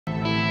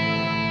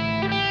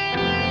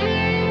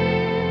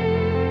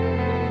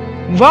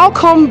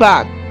Welcome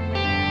back.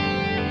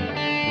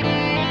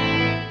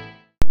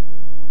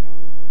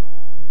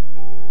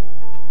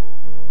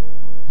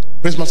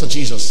 Praise Master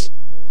Jesus.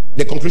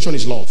 The conclusion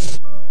is love.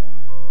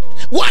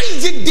 Why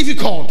is it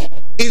difficult?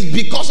 It's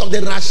because of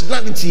the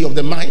rationality of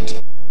the mind.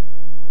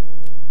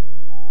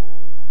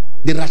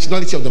 The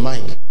rationality of the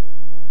mind.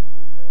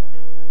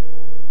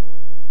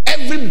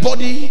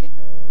 Everybody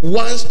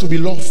wants to be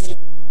loved,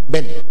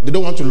 but they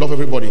don't want to love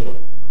everybody.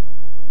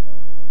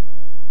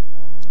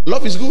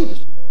 Love is good.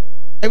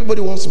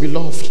 Everybody wants to be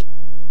loved,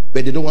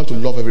 but they don't want to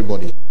love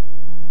everybody.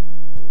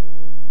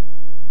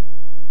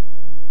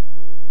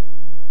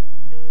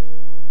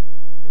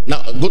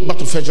 Now go back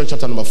to 1 John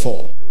chapter number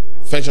 4.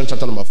 1 John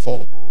chapter number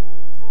 4.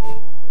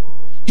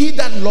 He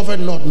that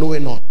loveth not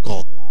knoweth not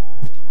God,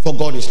 for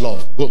God is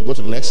love. Go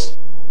to the next.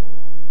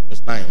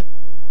 Verse 9.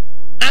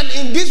 And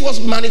in this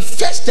was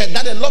manifested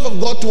that the love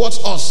of God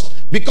towards us,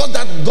 because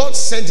that God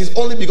sent his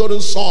only begotten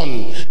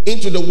Son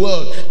into the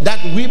world,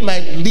 that we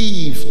might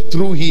live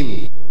through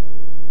him.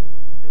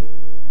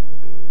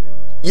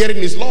 Herein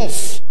is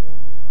love.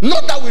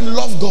 Not that we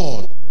love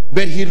God,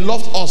 but he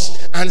loved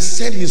us and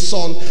sent his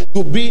Son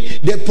to be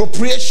the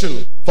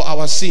propitiation for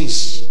our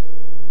sins.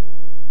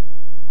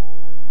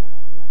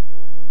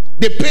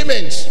 The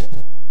payment.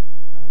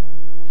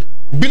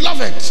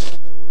 Beloved,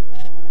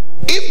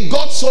 if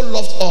God so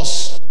loved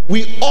us,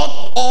 we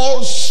ought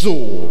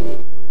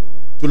also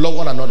to love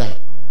one another.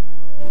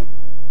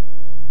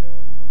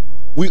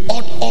 We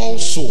ought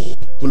also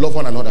to love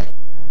one another.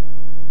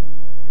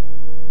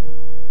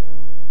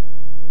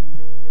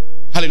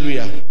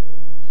 Hallelujah.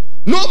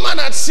 No man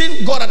had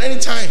seen God at any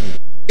time.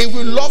 If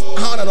we love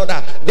one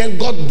another, then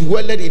God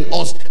dwelleth in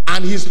us,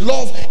 and his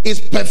love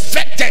is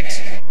perfected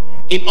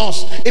in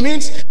us. It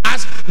means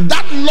as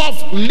that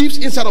love lives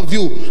inside of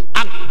you,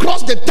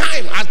 across the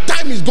time, as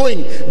time is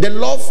going, the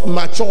love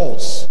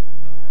matures.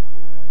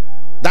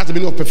 That's the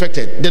meaning of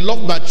perfected. The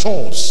love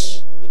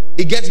matures.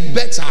 It gets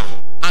better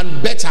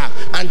and better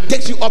and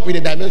takes you up in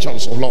the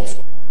dimensions of love.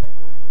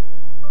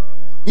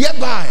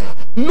 Hereby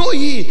know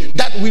ye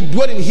that we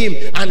dwell in him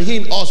and he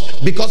in us,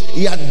 because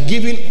he hath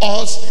given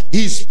us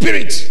his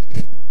Spirit.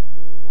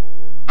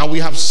 And we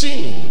have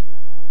seen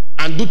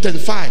and do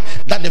testify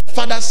that the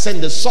Father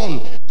sent the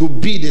Son to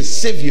be the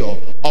Savior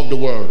of the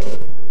world.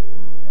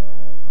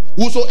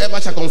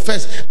 Whosoever shall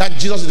confess that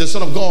Jesus is the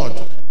Son of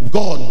God,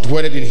 God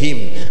dwelleth in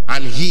him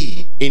and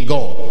he in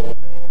God.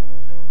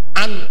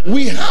 And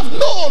we have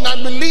known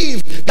and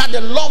believed that the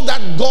love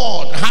that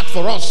God had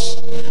for us,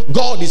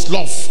 God is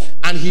love,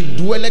 and he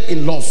dwelleth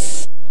in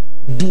love.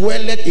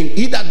 Dwelleth in,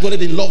 he that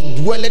dwelleth in love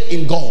dwelleth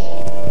in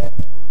God.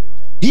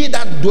 He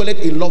that dwelleth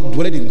in love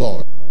dwelleth in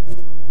God.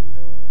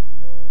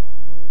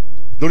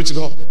 Glory to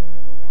God.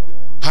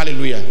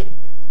 Hallelujah.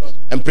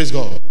 And praise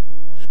God.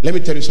 Let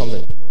me tell you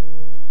something.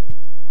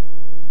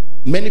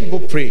 Many people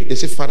pray, they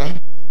say, Father,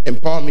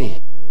 empower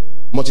me,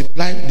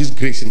 multiply this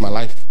grace in my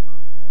life,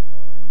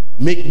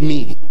 make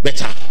me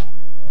better.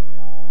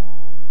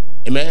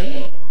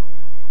 Amen.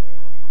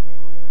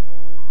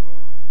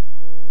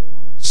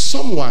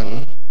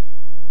 Someone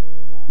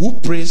who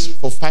prays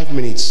for 5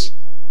 minutes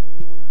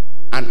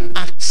and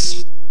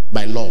acts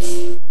by love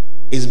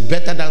is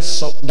better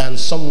than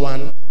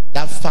someone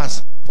that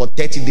fasts for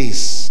 30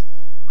 days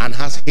and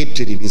has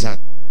hatred in his heart.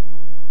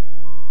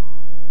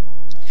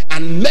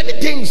 And many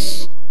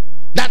things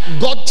that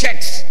God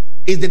checks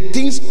is the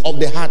things of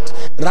the heart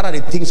rather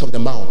than the things of the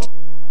mouth.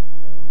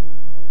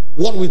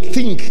 What we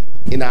think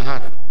in our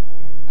heart,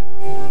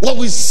 what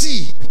we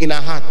see in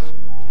our heart.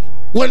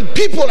 When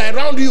people are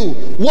around you,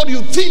 what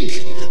you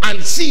think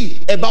and see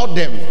about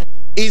them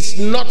is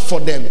not for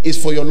them, it's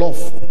for your love.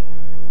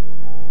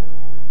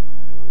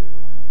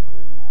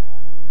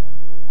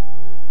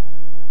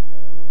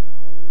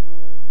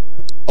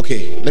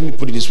 Okay, let me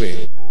put it this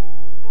way.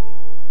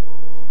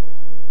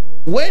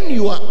 When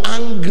you are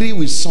angry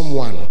with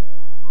someone,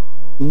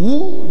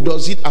 who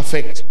does it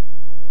affect?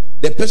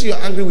 The person you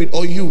are angry with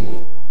or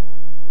you?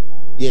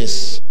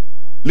 Yes.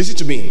 Listen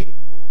to me.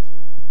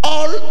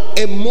 All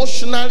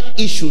emotional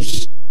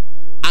issues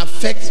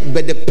affect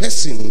by the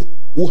person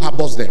who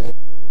harbors them.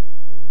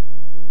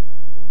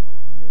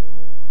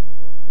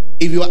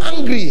 If you are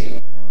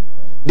angry,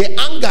 the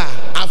anger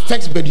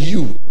affects but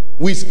you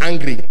who is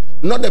angry,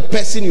 not the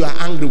person you are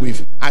angry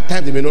with. At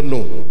times they may not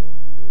know.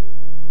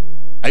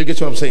 Are you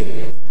getting what I'm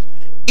saying?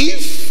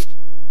 If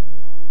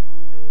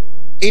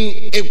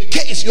in a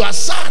case you are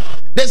sad,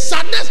 the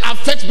sadness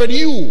affects but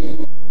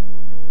you.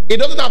 It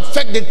doesn't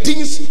affect the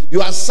things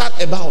you are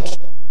sad about.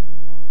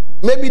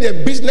 Maybe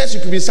the business you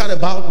could be sad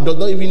about does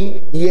not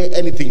even hear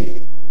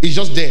anything. It's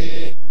just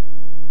there.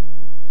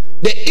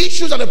 The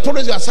issues and the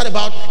problems you are sad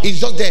about is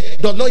just there,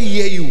 does not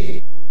hear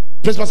you.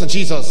 Praise Master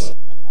Jesus.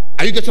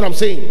 Are you getting what I'm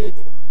saying?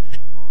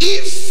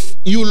 If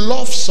you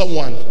love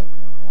someone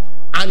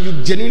and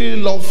you genuinely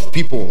love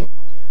people,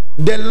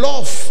 the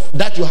love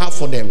that you have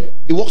for them,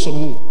 it works on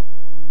who?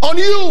 On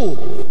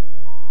you.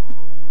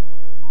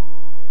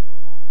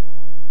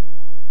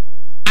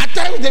 At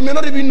times they may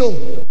not even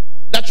know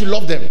that you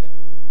love them.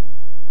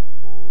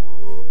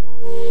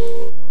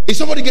 Is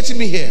somebody getting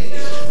me here?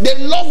 The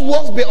love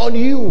works beyond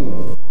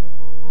you.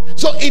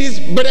 So it is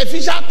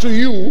beneficial to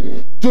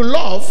you to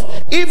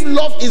love if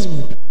love is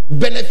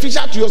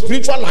beneficial to your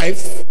spiritual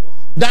life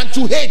than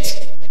to hate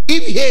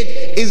if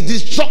hate is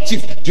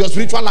destructive to your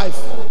spiritual life.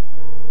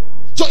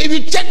 So if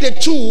you check the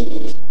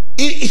two,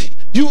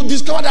 you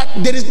discover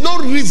that there is no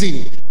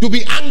reason to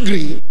be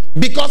angry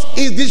because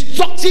it's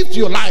destructive to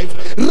your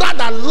life,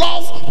 rather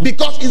love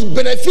because it's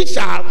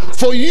beneficial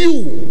for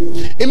you.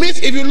 It means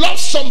if you love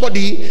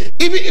somebody,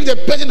 even if the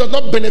person does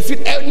not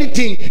benefit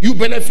anything, you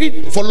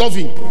benefit for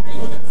loving.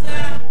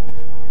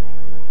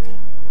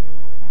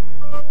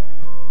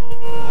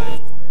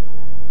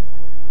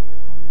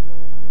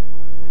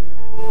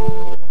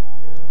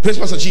 Praise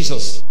Master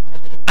Jesus.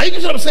 Are you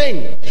getting what I'm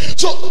saying?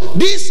 So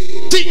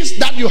these things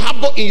that you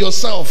harbor in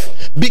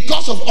yourself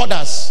because of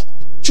others,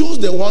 choose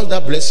the ones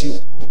that bless you.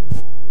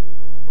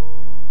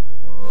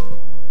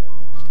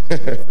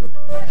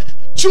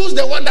 Choose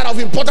the one that are of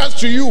importance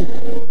to you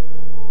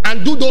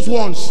and do those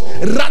ones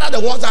rather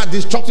the ones that are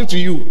destructive to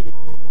you.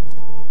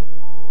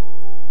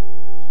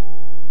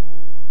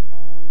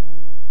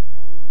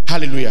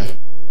 Hallelujah.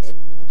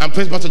 And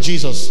praise Master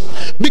Jesus.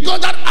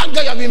 Because that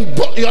anger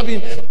you have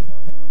been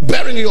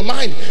bearing in your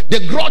mind,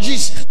 the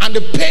grudges and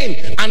the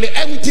pain and the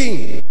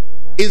everything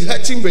is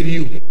hurting with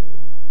you.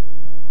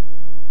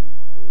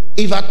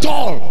 If at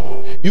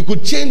all you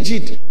could change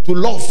it to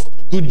love,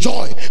 to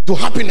joy, to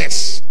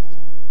happiness,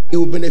 it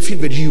will benefit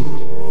with you.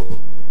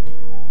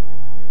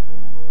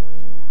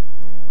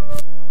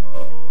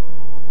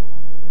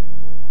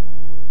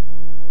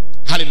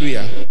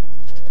 Hallelujah.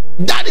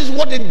 That is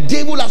what the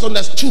devil has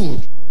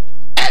understood.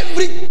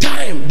 Every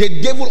time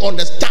the devil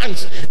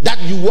understands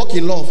that you walk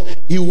in love,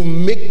 he will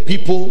make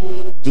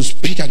people to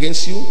speak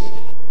against you,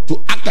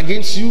 to act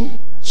against you,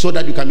 so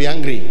that you can be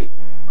angry.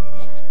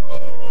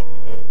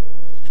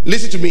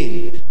 Listen to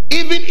me.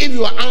 Even if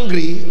you are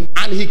angry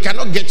and he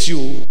cannot get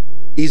you,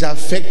 he's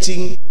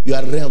affecting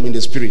your realm in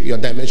the spirit, your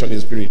dimension in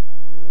the spirit.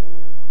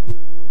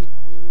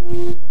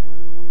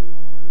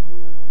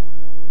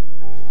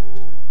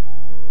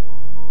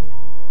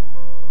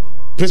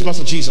 Praise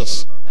Master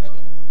Jesus.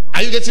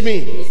 Are you getting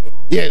me?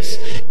 Yes.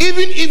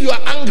 Even if you are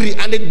angry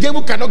and the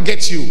devil cannot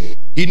get you,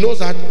 he knows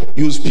that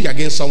you will speak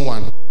against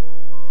someone.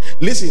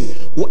 Listen,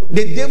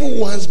 the devil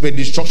wants the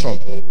destruction.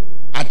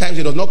 At times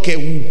he does not care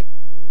who.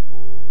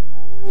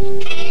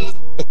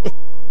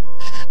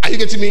 Are you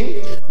getting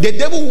me? The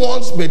devil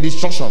wants the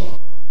destruction.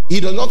 He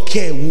does not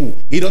care who.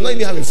 He does not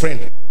even have a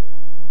friend.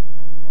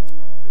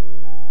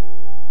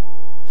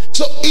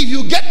 So if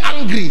you get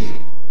angry,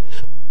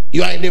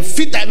 you are in the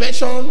fifth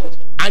dimension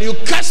and you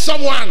catch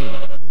someone,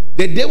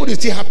 the devil is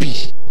still happy.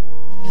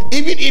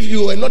 Even if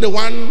you are not the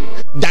one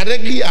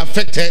directly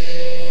affected,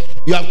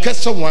 you have catch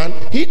someone,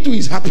 he too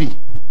is happy.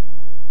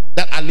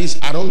 That at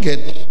least I don't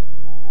get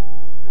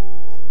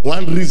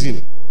one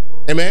reason,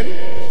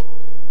 amen,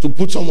 to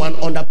put someone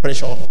under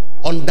pressure,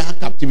 under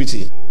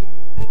captivity.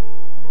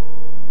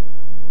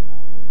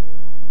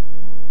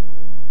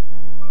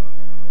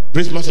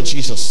 Praise Master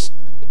Jesus.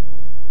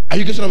 Are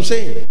you getting what I'm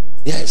saying?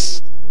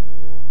 Yes.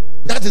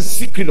 That's the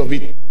secret of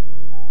it.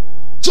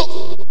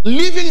 So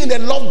living in the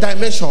love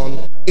dimension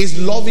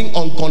is loving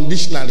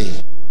unconditionally.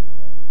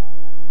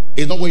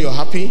 It's not when you're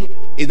happy,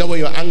 it's not when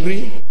you're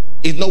angry,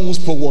 it's not who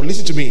spoke word.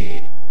 Listen to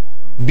me.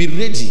 Be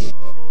ready.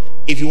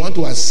 If you want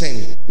to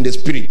ascend in the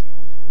spirit,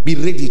 be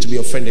ready to be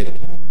offended.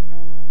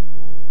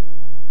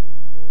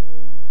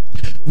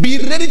 Be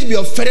ready to be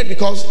offended,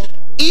 because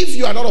if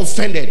you are not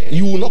offended,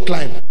 you will not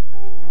climb.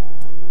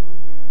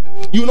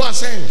 You will not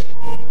ascend.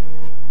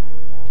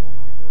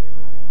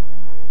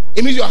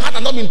 It means your heart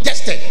has not been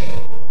tested.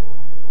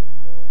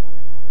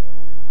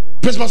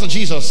 Praise Master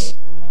Jesus.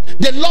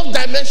 The love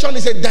dimension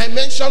is a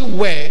dimension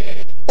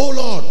where, oh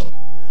Lord,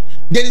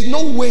 there is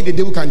no way the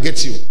devil can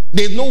get you.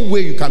 There is no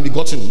way you can be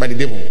gotten by the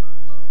devil.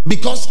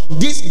 Because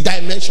this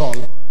dimension,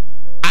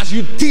 as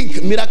you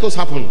think, miracles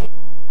happen.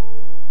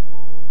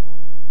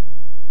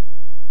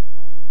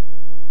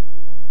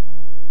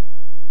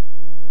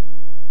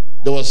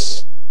 There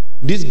was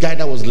this guy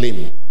that was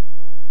lame.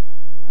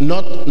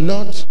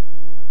 Not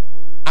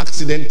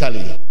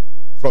accidentally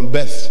from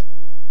birth.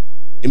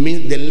 It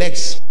means the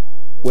legs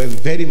were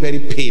very, very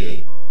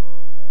pale,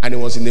 and it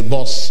was in the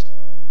bus,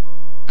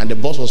 and the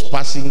bus was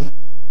passing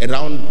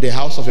around the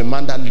house of a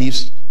man that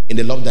lives in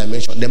the love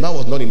dimension. The man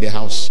was not in the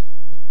house.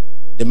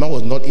 The man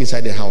was not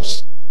inside the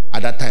house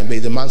at that time, but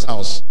it's the man's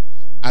house.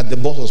 As the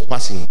bus was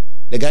passing,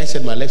 the guy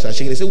said, my legs are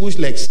shaking. They said, which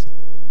legs?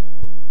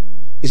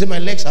 He said, my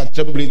legs are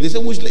trembling. They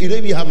said, which legs? You don't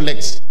even have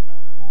legs.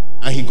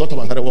 And he got up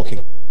and started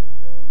walking.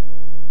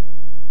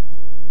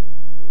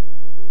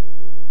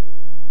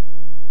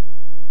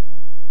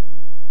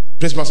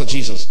 Praise Master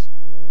Jesus.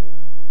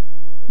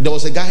 There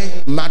was a guy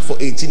mad for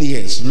 18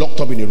 years, locked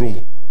up in a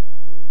room.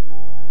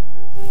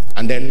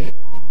 And then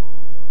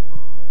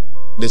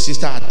the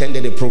sister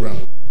attended the program.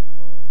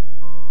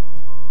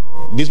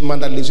 This man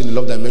that lives in the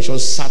love dimension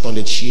sat on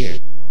the chair.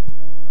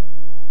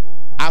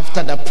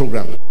 After that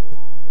program,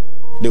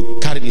 they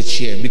carried the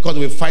chair. Because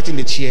they were fighting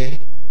the chair,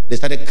 They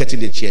started cutting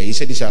the chair. He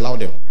said he should allow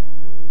them.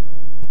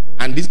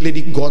 And this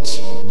lady got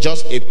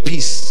just a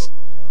piece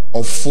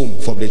of foam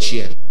from the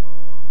chair.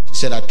 She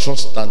said, I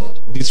trust that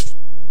this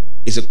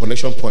is a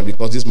connection point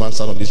because this man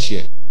sat on this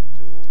chair.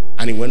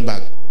 And he went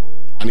back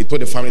and he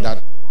told the family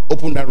that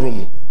open that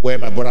room where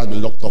my brother has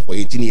been locked up for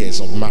 18 years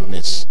of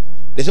madness.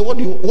 They said,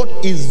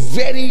 what is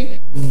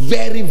very,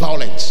 very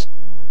violent?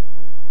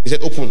 He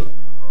said, open.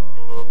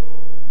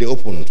 They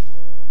opened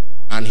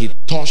and he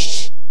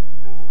touched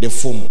the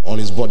foam on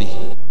his body.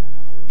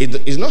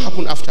 It's not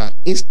happened after.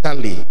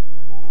 Instantly,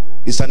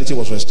 his sanity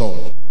was restored.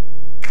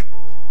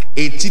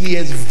 18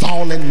 years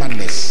violent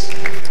madness,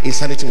 his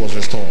sanity was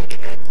restored.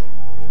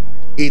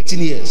 18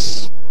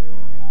 years,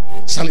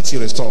 sanity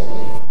restored.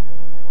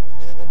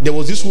 There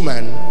was this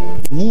woman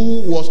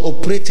who was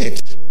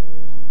operated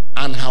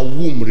and her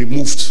womb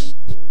removed.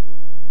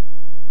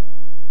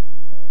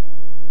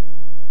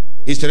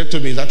 He said to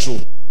me, is that true?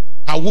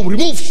 Her womb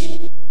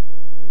removed.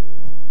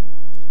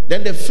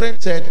 Then the friend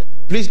said,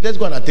 please, let's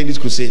go and attend this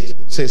crusade.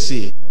 Say,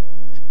 see,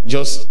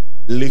 just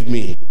leave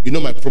me. You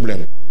know my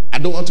problem. I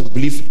don't want to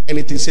believe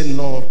anything. Say,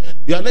 no,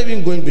 you are not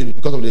even going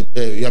because of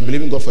the, you are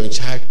believing God for a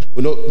child.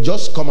 You know,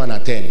 just come and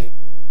attend.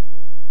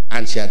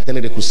 And she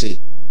attended the crusade.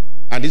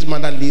 And this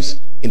man that lives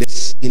in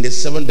the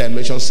seventh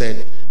dimension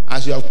said,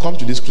 as you have come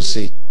to this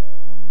crusade,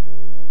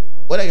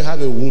 whether you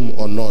have a womb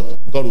or not,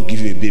 God will give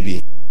you a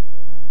baby.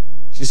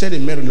 She said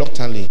amen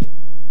reluctantly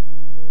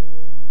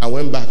and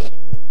went back,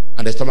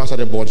 and the stomach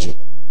started bulging.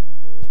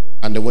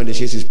 And then when they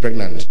say she's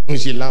pregnant,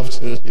 she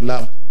laughed. She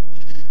laughed.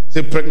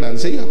 Say pregnant.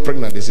 Say you are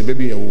pregnant. They say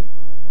baby in your womb.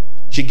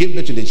 She gave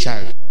birth to the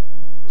child.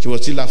 She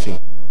was still laughing.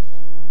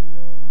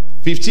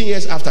 15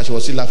 years after, she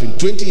was still laughing.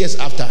 20 years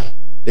after,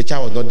 the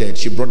child was not dead.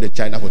 She brought the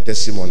child out for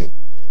testimony.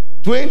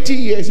 20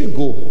 years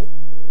ago,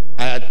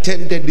 I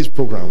attended this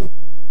program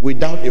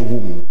without a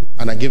womb,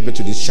 and I gave birth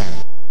to this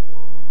child.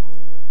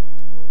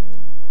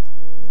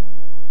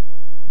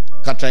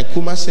 Katrai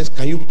Kuma says,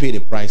 can you pay the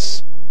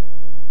price?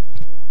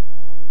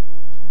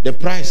 The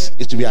price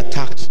is to be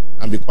attacked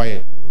and be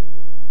quiet.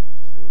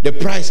 The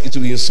price is to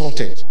be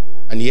insulted,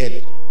 and yet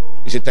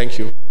you say thank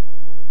you.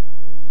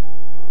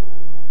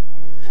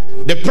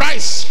 The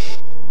price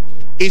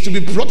is to be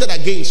plotted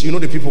against, you know,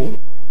 the people,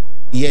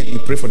 yet you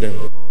pray for them.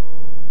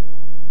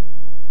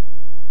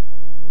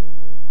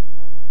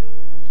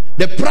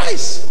 The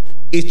price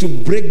is to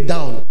break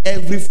down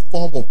every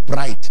form of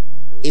pride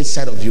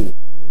inside of you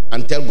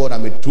and tell God,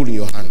 I'm a tool in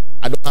your hand.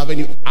 I don't have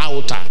any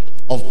altar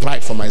of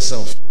pride for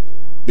myself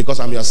because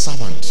I'm your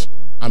servant.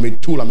 I'm a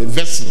tool, I'm a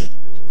vessel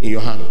in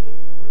your hand.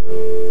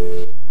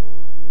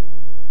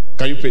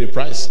 Can you pay the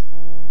price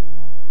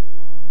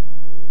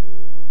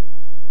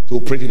to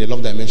operate in the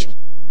love dimension?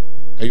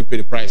 Can you pay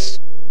the price?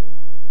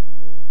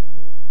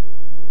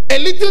 A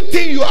little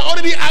thing, you are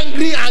already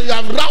angry and you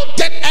have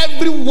routed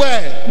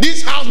everywhere.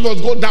 This house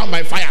must go down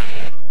by fire.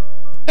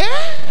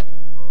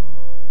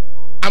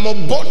 I'm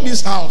gonna burn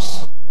this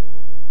house.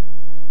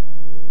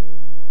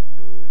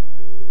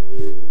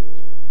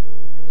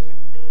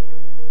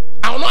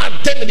 I will not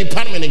attend the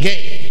department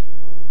again.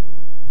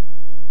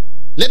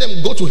 Let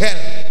them go to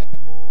hell.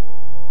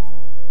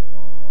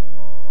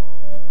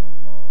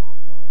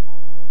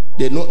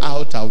 They know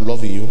how to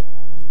love you.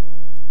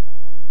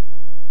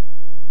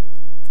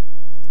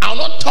 I will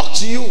not talk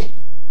to you.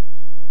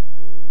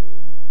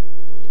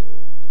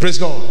 Praise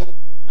God.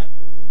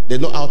 They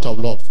know how to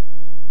love.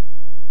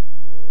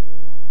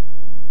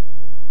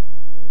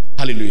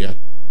 Hallelujah.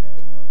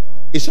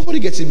 Is somebody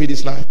getting me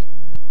this night?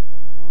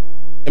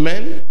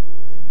 Amen.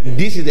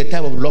 This is the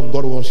type of love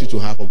God wants you to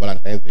have on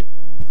Valentine's Day.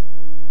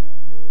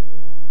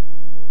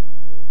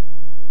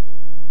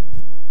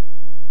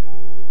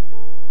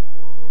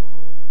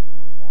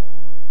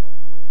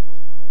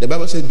 The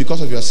Bible says,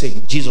 because of your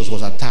sake, Jesus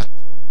was attacked,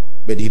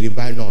 but he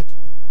reviled not.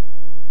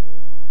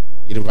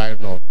 He reviled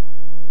not.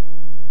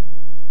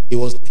 He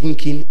was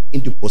thinking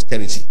into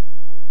posterity.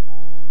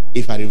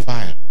 If I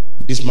revile,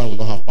 this man will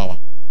not have power.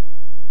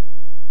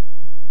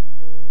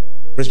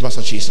 Praise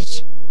Master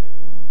Jesus.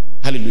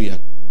 Hallelujah.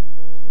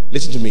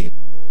 Listen to me.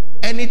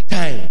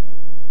 Anytime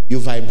you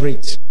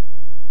vibrate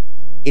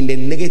in the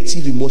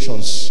negative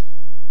emotions,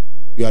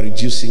 you are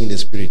reducing in the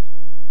spirit.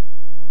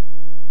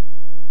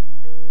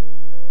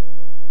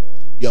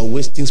 You are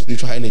wasting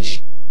spiritual energy.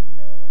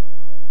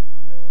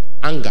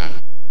 Anger,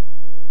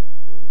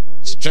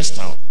 stressed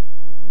out,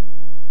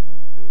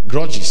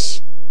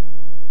 grudges,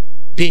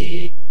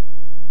 pain.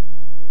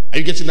 Are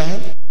you getting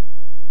that?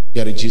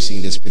 You are reducing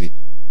in the spirit.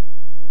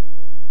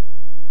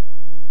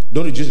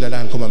 Don't reduce like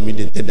that and come and meet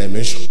the third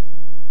dimension.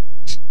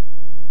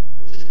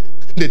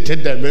 The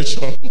third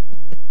dimension.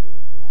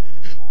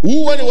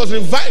 Who, when he was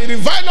reviled, he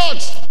reviled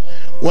not.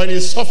 When he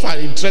suffered,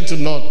 he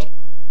threatened not,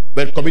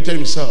 but committed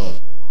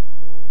himself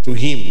to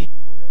him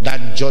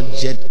that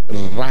judged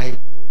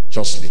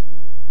righteously.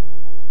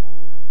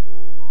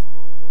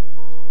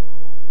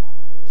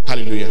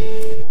 Hallelujah.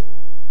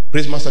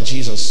 Praise Master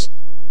Jesus.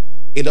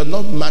 It does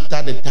not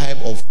matter the type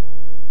of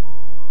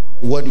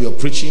word you're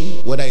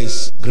preaching, whether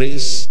it's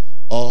grace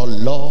or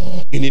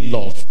law, you need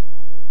love.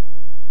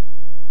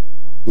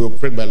 We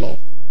operate by love.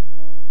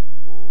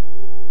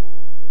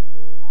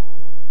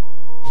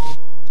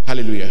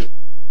 Hallelujah.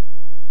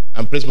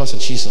 And praise Master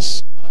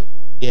Jesus.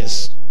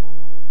 Yes.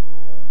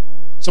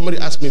 Somebody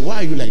asked me, why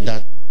are you like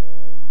that?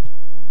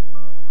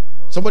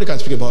 Somebody can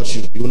speak about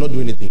you. You will not do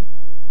anything.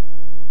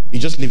 You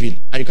just leave it.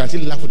 And you can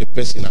still laugh with the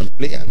person and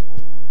play. And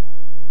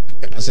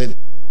I said,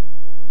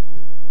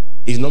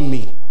 it's not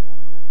me.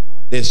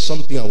 There's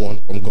something I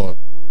want from God.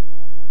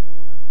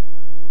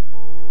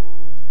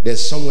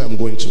 There's somewhere I'm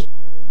going to.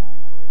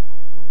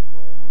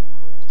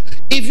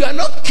 If you are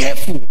not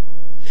careful,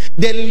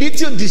 the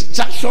little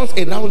distractions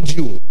around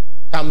you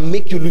can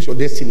make you lose your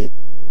destiny.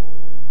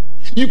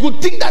 You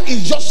could think that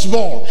it's just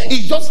small,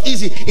 it's just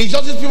easy, it's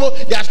just these people,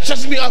 they are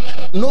stressing me out.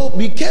 No,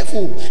 be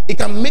careful. It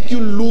can make you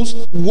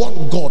lose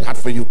what God had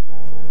for you.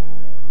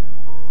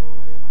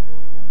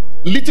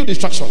 Little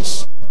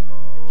distractions,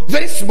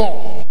 very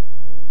small.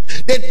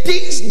 The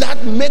things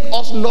that make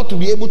us not to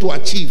be able to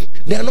achieve,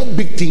 they are not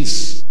big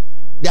things,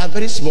 they are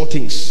very small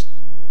things.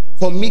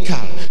 For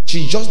Michal,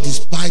 she just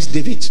despised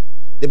David.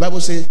 The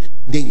Bible says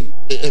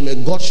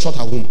God shot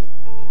her womb.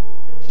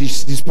 She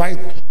despised,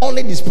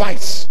 only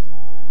despised.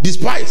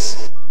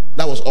 Despise.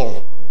 That was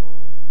all.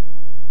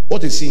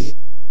 What is sin?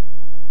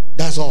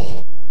 That's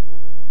all.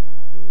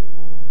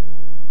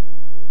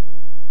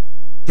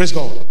 Praise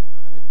God.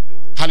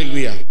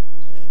 Hallelujah.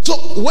 So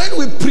when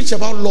we preach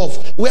about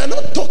love, we are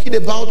not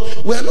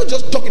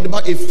just talking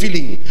about a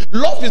feeling.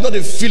 Love is not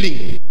a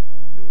feeling.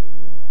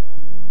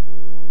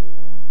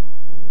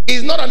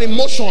 It's not an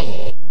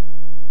emotion.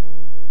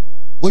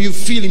 When you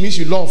feel, it means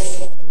you love.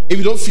 If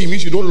you don't feel, it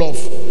means you don't love.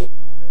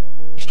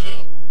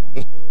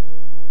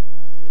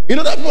 You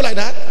know that people like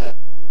that?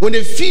 When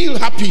they feel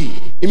happy,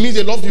 it means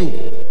they love you.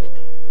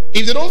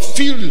 If they don't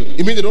feel,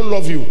 it means they don't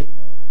love you.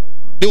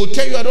 They will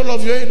tell you, I don't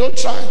love you. Hey, don't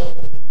try.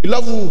 You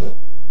love who?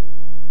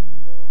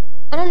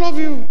 I don't love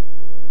you.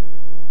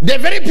 The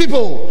very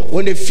people,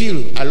 when they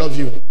feel, I love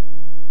you.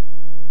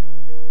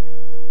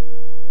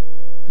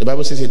 The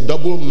Bible says a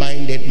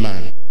double-minded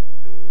man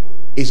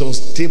is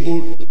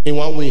unstable in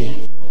one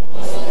way.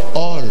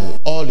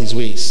 All his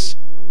ways.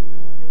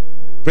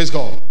 Praise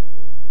God.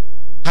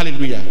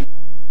 Hallelujah.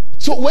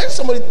 So when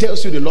somebody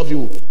tells you they love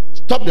you,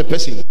 stop the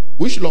person.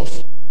 Which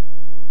love?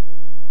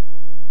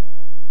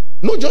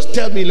 No, just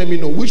tell me, let me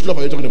know. Which love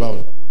are you talking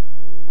about?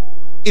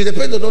 If the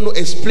person don't know,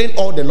 explain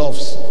all the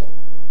loves.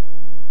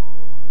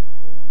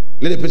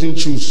 Let the person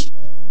choose.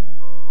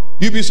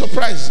 You'll be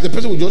surprised. The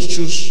person will just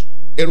choose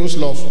Eros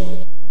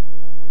love.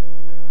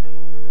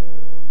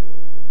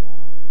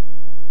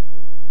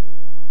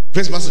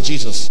 Praise Master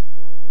Jesus.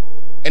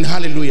 And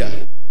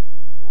hallelujah.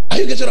 Are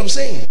you getting what I'm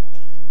saying?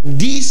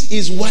 This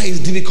is why it's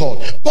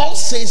difficult. Paul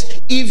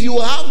says, if you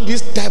have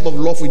this type of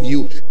love with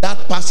you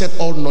that passeth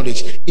all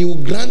knowledge, it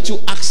will grant you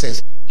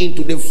access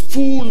into the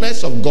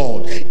fullness of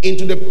God,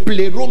 into the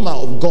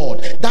pleroma of God.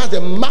 That's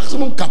the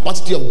maximum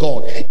capacity of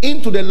God,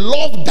 into the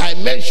love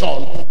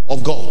dimension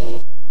of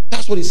God.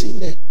 That's what he's saying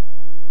there.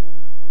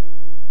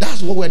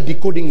 That's what we're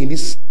decoding in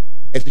this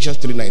Ephesians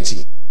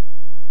 3:19.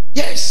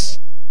 Yes.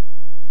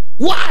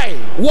 Why?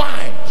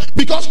 Why?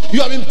 Because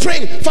you have been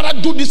praying, Father,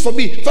 do this for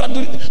me. Father,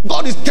 do this.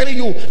 God is telling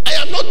you, I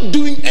am not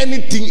doing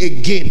anything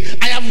again.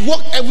 I have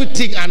worked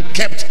everything and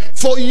kept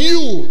for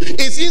you.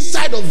 It's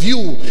inside of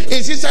you.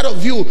 It's inside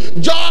of you.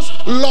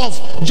 Just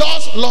love.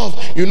 Just love.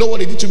 You know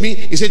what he did to me?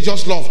 He said,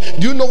 just love.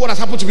 Do you know what has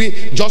happened to me?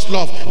 Just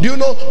love. Do you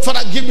know,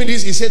 Father, give me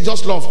this? He said,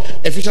 just love.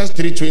 Ephesians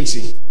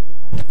 3:20.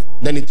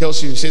 Then he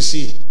tells you, he says,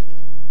 see,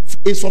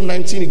 it's from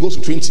 19, it goes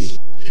to 20.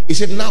 He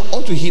said, now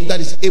unto him that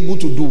is able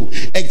to do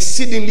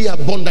exceedingly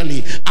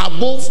abundantly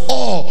above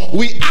all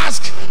we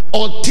ask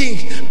or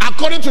think,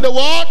 according to the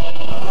word,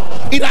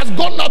 it has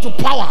gone now to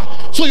power.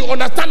 So you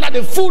understand that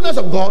the fullness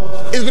of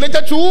God is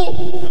related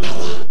to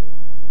power.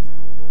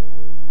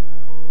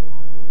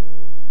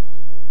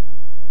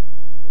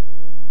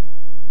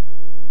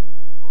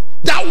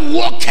 That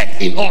worketh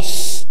in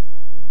us,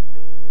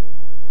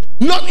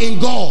 not in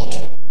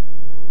God.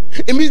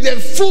 It means the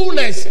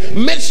fullness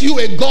makes you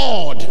a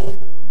God.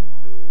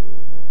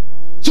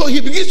 So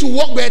he begins to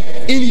work back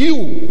in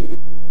you.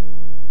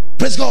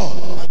 Praise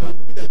God.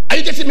 Are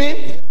you getting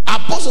me?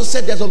 Apostle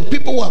said there's some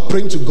people who are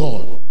praying to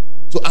God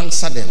to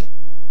answer them.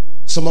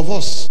 Some of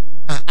us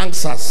are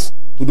answers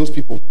to those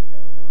people.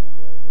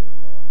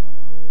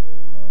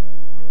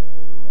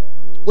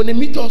 When they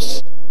meet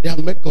us, they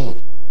have met God.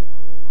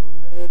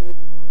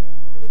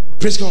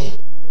 Praise God.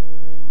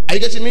 Are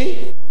you getting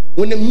me?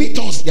 When they meet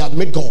us, they have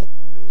met God.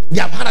 They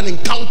have had an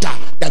encounter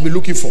they've been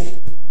looking for.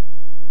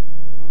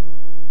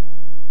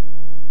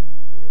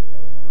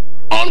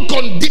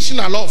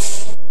 Unconditional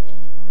love.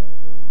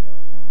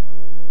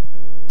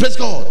 Praise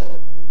God.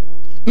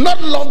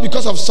 Not love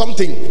because of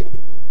something.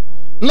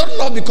 Not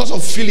love because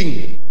of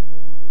feeling.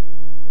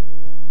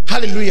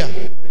 Hallelujah.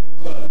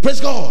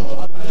 Praise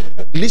God.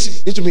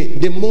 Listen to me.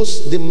 The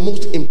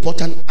most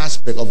important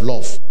aspect of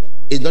love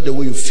is not the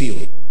way you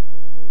feel.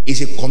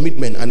 It's a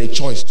commitment and a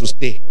choice to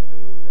stay.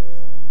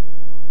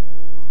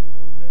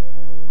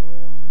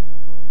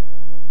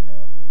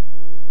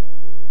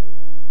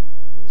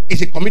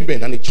 It's a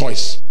commitment and a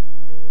choice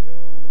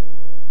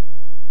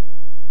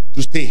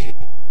to stay.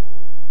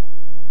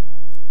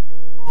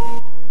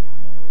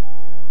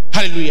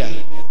 Hallelujah.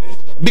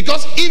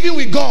 Because even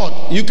with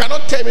God, you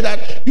cannot tell me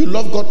that you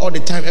love God all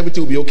the time,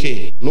 everything will be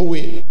okay. No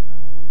way.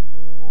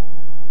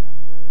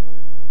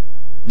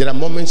 There are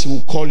moments He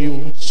will call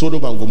you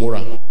Sodom and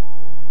Gomorrah.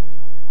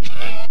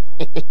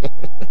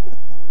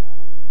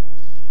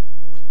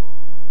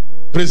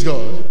 Praise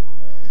God.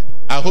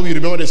 I hope you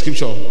remember the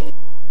scripture.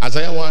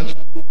 Isaiah 1.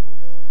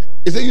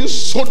 He said, you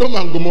Sodom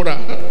and Gomorrah.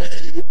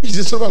 He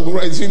said, Sodom and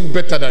Gomorrah is even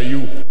better than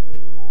you.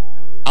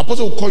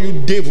 Apostle will call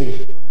you devil.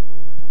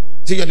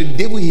 Say you are the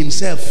devil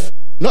himself.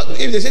 Not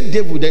if they say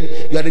devil, then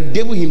you are the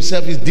devil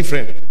himself is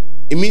different.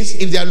 It means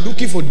if they are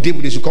looking for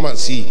devil, they should come and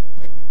see.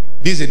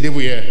 This is a devil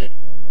here.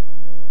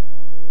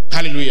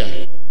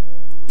 Hallelujah.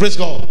 Praise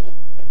God.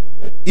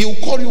 He will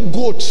call you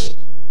goat.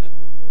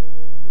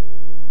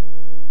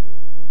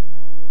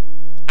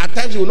 At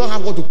times he will not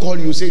have what to call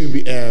you. Say you'll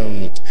be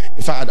in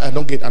fact I'm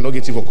not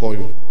getting for call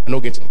you. I'm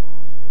not getting.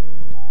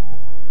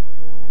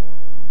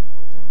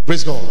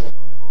 Praise God.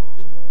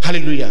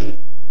 Hallelujah.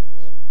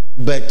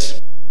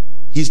 But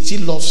He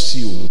still loves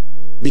you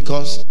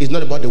because it's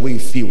not about the way He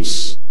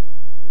feels.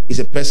 He's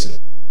a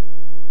person.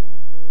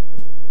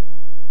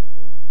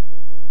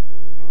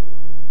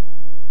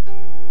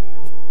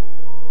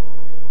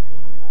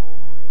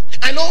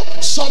 I know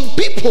some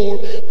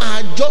people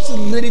are just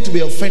ready to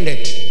be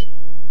offended.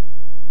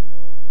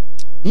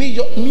 Me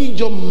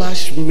just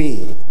mash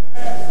me.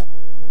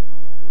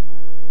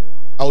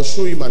 I'll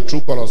show you my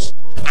true colors.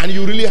 And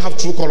you really have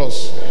true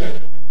colors.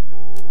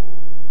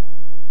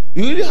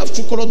 You really have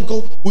true colors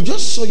because we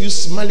just saw you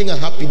smiling and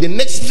happy. The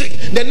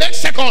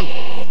next second.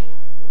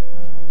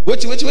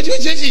 Wait.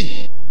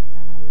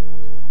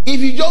 If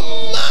you just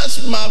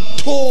mash my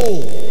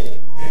toe,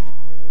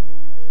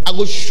 I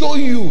will show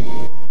you.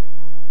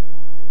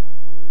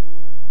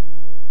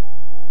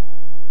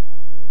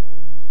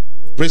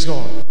 Praise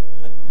God.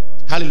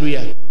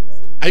 Hallelujah.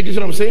 Are you getting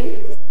what I'm saying?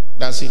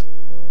 That's it.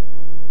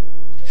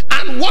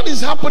 And what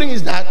is happening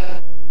is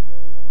that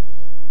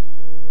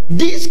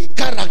this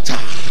character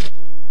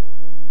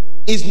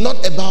is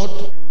not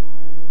about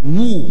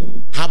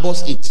who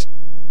harbors it.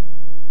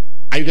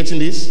 Are you getting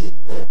this?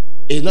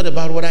 It's not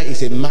about whether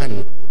it's a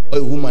man or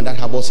a woman that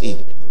harbors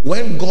it.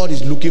 When God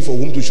is looking for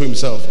whom to show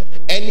himself,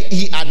 and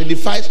he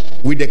identifies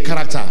with the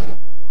character,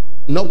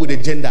 not with the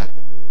gender.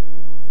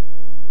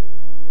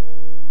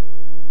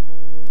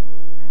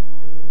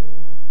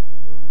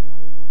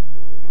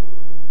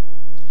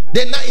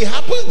 Then now it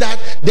happens that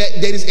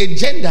there is a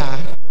gender.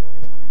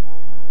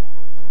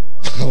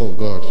 Oh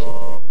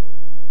God.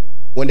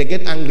 When they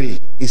get angry,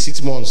 it's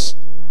 6 months.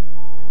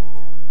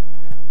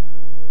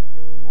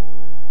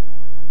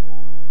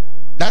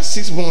 That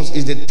 6 months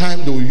is the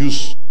time they will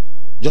use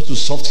just to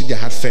soften their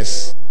heart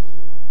first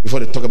before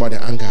they talk about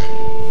their anger.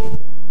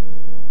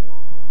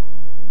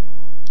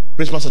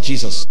 Praise Master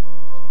Jesus.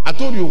 I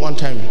told you one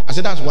time, I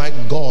said that's why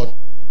God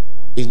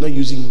is not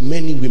using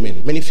many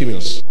women, many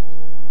females.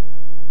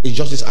 It's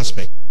just this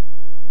aspect.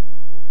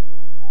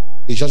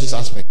 It's just this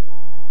aspect.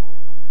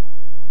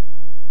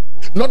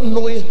 Not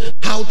knowing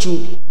how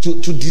to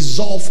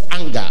dissolve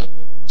anger,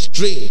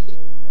 strain,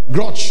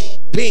 grudge,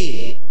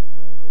 pain.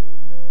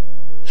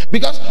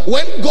 Because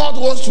when God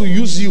wants to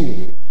use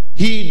you,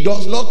 he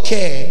does not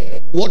care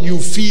what you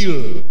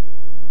feel.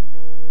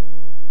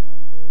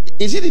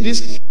 Is it in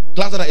this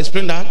class that I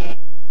explained that?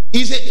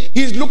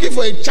 He's looking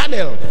for a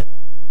channel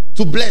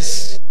to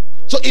bless.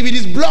 So if it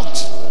is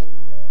blocked,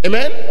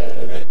 amen,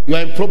 you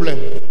are in problem.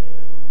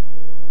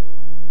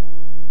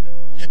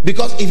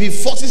 Because if he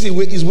forces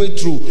his way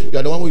through, you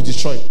are the one who is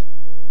destroyed.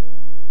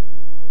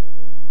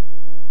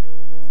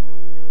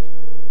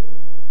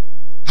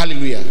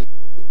 Hallelujah.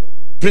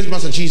 Praise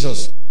Master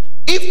Jesus.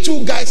 If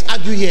two guys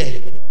argue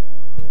here,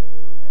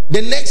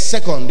 the next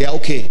second they are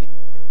okay.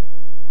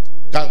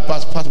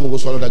 Pass will go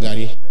swallow that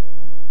Gary.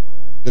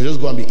 They just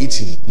go and be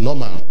eating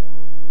normal.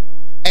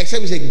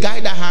 Except it's a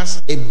guy that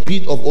has a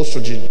bit of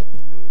estrogen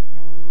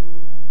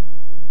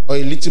or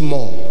a little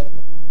more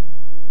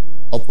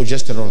of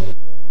progesterone.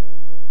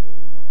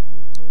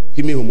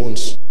 Female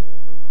hormones.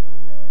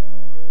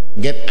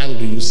 Get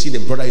angry. You see the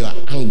brother, you are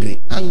angry.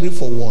 Angry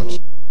for what?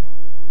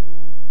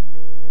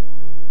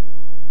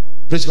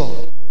 Praise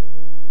God.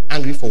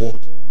 Angry for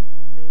what?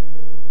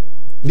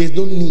 There's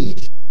no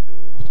need.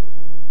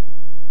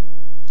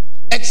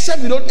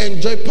 Except you don't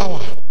enjoy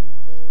power.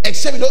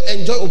 Except you don't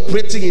enjoy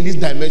operating in this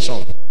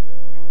dimension.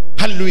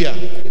 Hallelujah.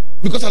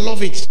 Because I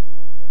love it.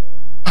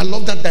 I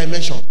love that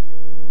dimension.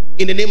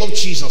 In the name of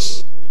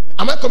Jesus.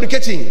 Am I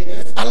communicating?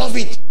 I love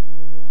it.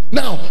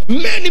 Now,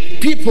 many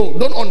people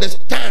don't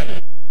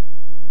understand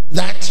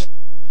that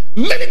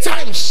many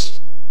times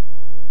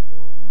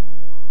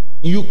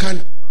you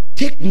can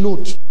take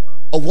note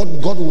of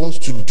what God wants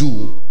to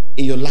do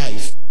in your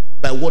life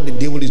by what the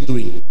devil is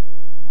doing.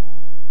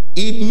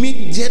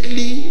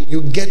 Immediately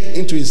you get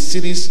into a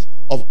series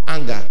of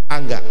anger.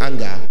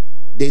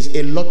 There's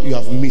a lot you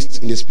have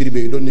missed in the spirit, but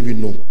you don't even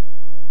know.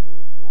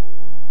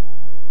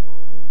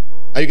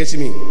 Are you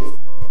getting me?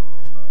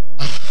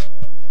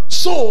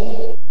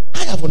 So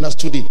I have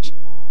understood it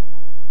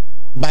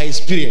by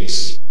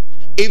experience.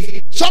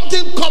 If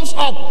something comes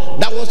up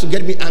that wants to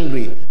get me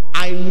angry,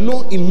 I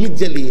know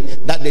immediately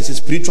that there's a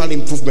spiritual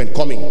improvement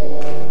coming.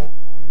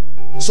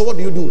 So what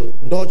do?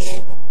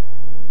 Dodge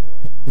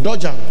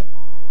am.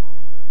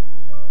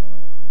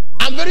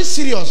 I'm very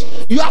serious.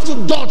 You have to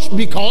dodge,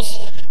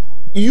 because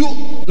you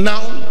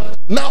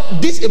now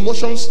these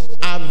emotions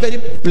are very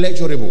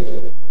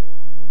pleasurable.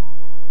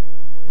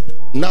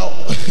 Now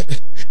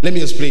let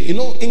me explain. You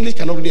know, English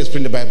cannot really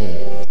explain the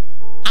Bible.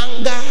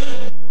 Anger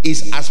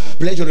is as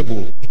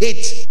pleasurable.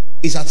 Hate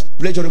is as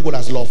pleasurable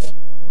as love.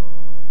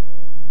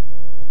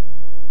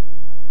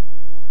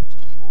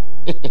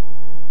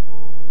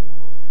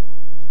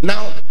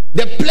 Now,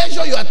 the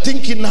pleasure you are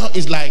thinking now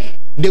is like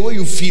the way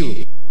you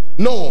feel.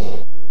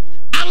 No.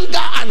 Anger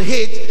and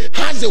hate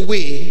has a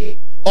way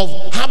of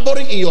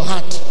harboring in your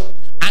heart,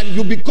 and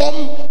you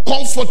become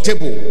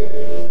comfortable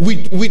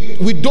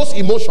with those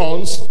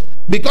emotions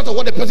because of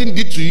what the person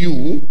did to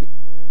you,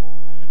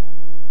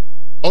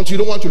 until you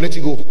don't want to let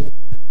it go.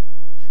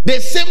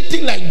 The same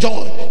thing like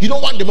joy. You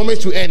don't want the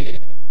moment to end.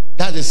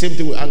 That's the same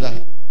thing with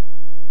anger.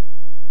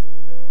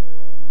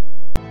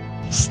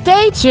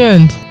 Stay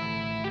tuned.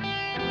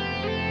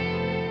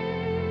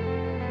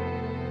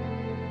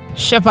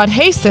 Shepherd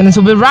Hastings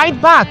will be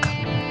right back